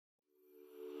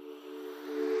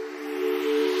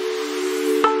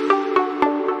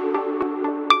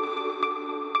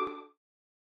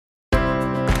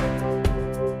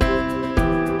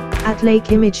At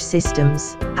Lake Image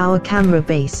Systems, our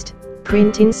camera-based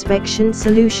print inspection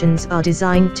solutions are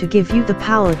designed to give you the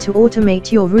power to automate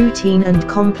your routine and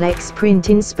complex print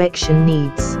inspection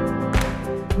needs.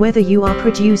 Whether you are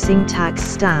producing tax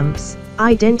stamps,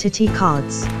 identity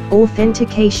cards,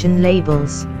 authentication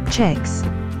labels, checks,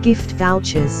 gift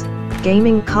vouchers,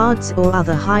 gaming cards or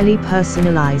other highly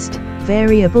personalized,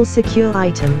 variable secure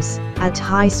items, at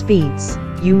high speeds,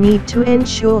 you need to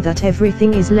ensure that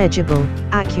everything is legible,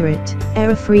 accurate,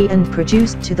 error-free and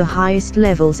produced to the highest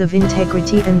levels of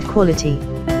integrity and quality.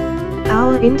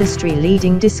 Our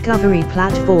industry-leading Discovery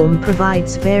platform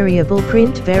provides variable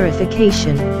print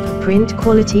verification, print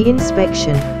quality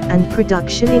inspection, and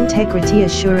production integrity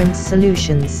assurance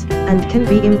solutions, and can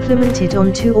be implemented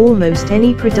onto almost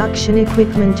any production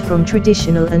equipment from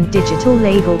traditional and digital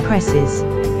label presses,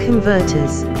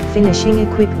 converters, finishing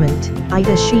equipment,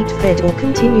 either sheet-fed or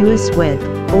continuous web,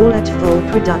 all at full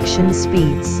production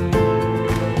speeds.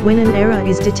 When an error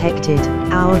is detected,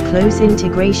 our close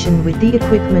integration with the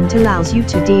equipment allows you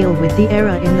to deal with the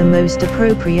error in the most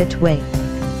appropriate way.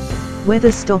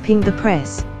 Whether stopping the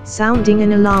press, sounding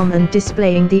an alarm and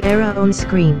displaying the error on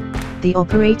screen, the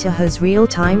operator has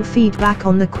real-time feedback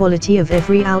on the quality of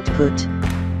every output.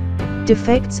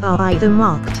 Defects are either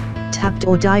marked, tabbed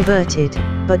or diverted,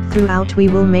 but throughout we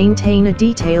will maintain a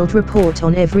detailed report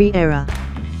on every error.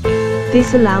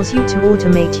 This allows you to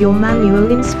automate your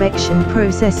manual inspection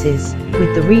processes,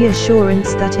 with the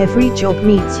reassurance that every job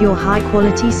meets your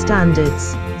high-quality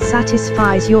standards,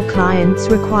 satisfies your clients'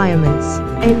 requirements,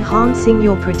 enhancing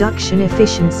your production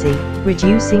efficiency,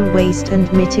 reducing waste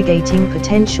and mitigating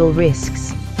potential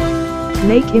risks.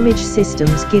 Lake Image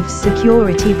Systems gives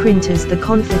security printers the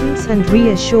confidence and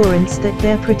reassurance that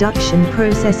their production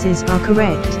processes are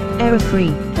correct, error-free,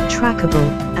 trackable,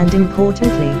 and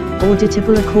importantly,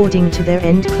 auditable according to their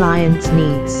end clients'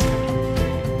 needs.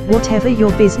 Whatever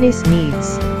your business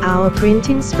needs, our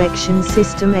print inspection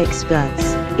system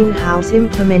experts, in-house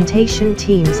implementation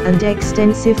teams and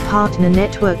extensive partner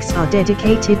networks are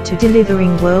dedicated to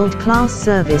delivering world-class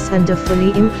service and a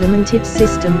fully implemented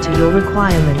system to your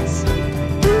requirements.